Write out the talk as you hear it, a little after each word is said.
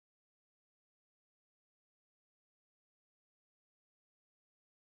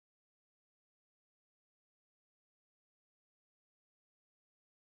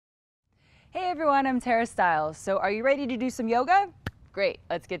Hey everyone, I'm Stiles. So are you ready to do some yoga? Great,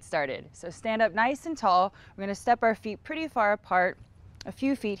 let's get started. So stand up nice and tall. We're gonna step our feet pretty far apart, a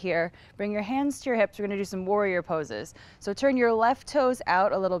few feet here. Bring your hands to your hips. We're gonna do some warrior poses. So turn your left toes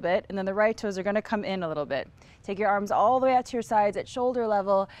out a little bit, and then the right toes are gonna come in a little bit. Take your arms all the way out to your sides at shoulder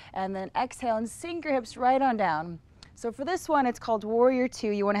level, and then exhale and sink your hips right on down. So for this one, it's called Warrior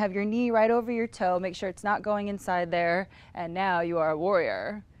 2. You wanna have your knee right over your toe. Make sure it's not going inside there. And now you are a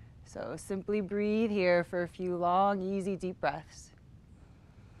warrior. So simply breathe here for a few long, easy, deep breaths.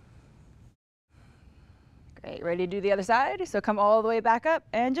 Great, ready to do the other side? So come all the way back up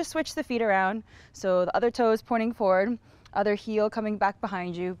and just switch the feet around. So the other toe is pointing forward, other heel coming back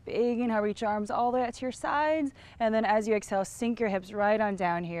behind you. Big inhale, reach your arms all the way out to your sides. And then as you exhale, sink your hips right on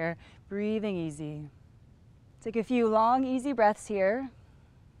down here, breathing easy. Take a few long, easy breaths here.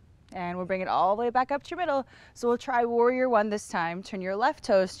 And we'll bring it all the way back up to your middle. So we'll try Warrior 1 this time. Turn your left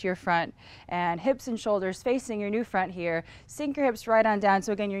toes to your front and hips and shoulders facing your new front here. Sink your hips right on down.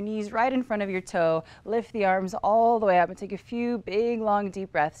 So again, your knees right in front of your toe. Lift the arms all the way up and take a few big, long,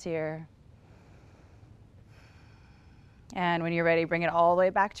 deep breaths here. And when you're ready, bring it all the way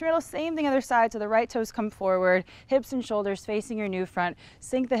back to your middle. Same thing other side. So the right toes come forward, hips and shoulders facing your new front.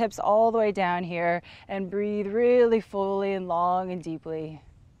 Sink the hips all the way down here and breathe really fully and long and deeply.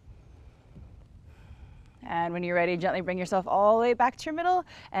 And when you're ready, gently bring yourself all the way back to your middle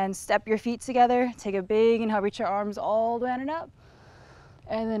and step your feet together. Take a big inhale, reach your arms all the way down and up.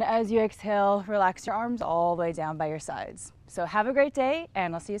 And then as you exhale, relax your arms all the way down by your sides. So have a great day,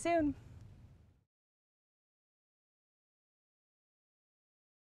 and I'll see you soon.